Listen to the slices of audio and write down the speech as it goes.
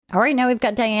All right, now we've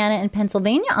got Diana in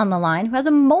Pennsylvania on the line who has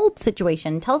a mold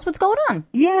situation. Tell us what's going on.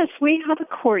 Yes, we have a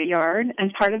courtyard,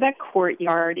 and part of that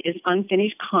courtyard is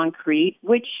unfinished concrete,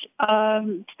 which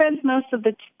spends most of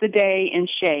the day in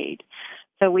shade.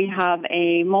 So we have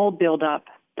a mold buildup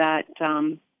that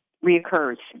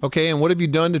reoccurs. Okay, and what have you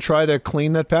done to try to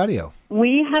clean that patio?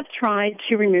 We have tried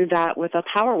to remove that with a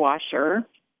power washer,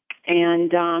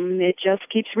 and it just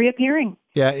keeps reappearing.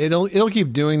 Yeah, it'll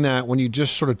keep doing that when you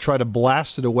just sort of try to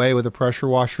blast it away with a pressure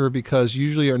washer, because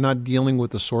usually you're not dealing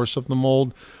with the source of the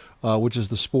mold, which is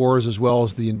the spores, as well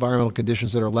as the environmental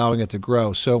conditions that are allowing it to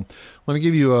grow. So let me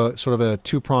give you a sort of a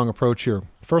two-prong approach here.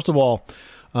 First of all,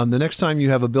 the next time you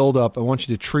have a buildup, I want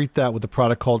you to treat that with a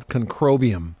product called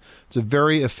Concrobium. It's a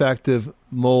very effective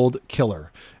mold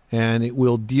killer, and it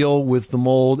will deal with the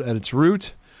mold at its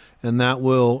root, and that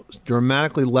will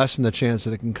dramatically lessen the chance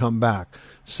that it can come back.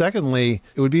 Secondly,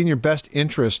 it would be in your best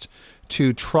interest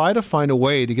to try to find a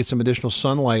way to get some additional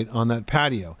sunlight on that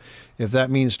patio. If that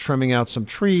means trimming out some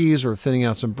trees or thinning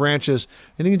out some branches,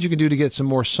 anything that you can do to get some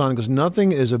more sun, because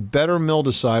nothing is a better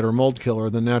mildicide or mold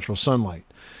killer than natural sunlight.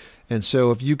 And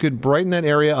so if you could brighten that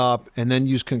area up and then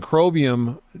use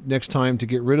Concrobium next time to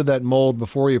get rid of that mold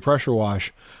before you pressure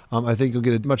wash, I think you'll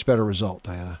get a much better result,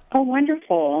 Diana. Oh,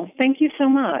 wonderful. Thank you so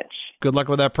much. Good luck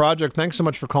with that project. Thanks so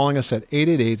much for calling us at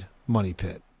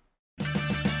 888-MONEY-PIT.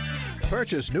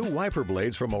 Purchase new wiper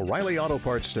blades from O'Reilly Auto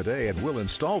Parts today and we'll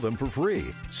install them for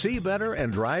free. See better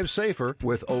and drive safer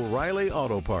with O'Reilly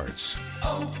Auto Parts.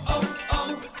 Oh,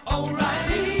 oh, oh,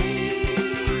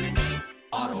 O'Reilly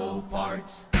Auto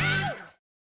Parts.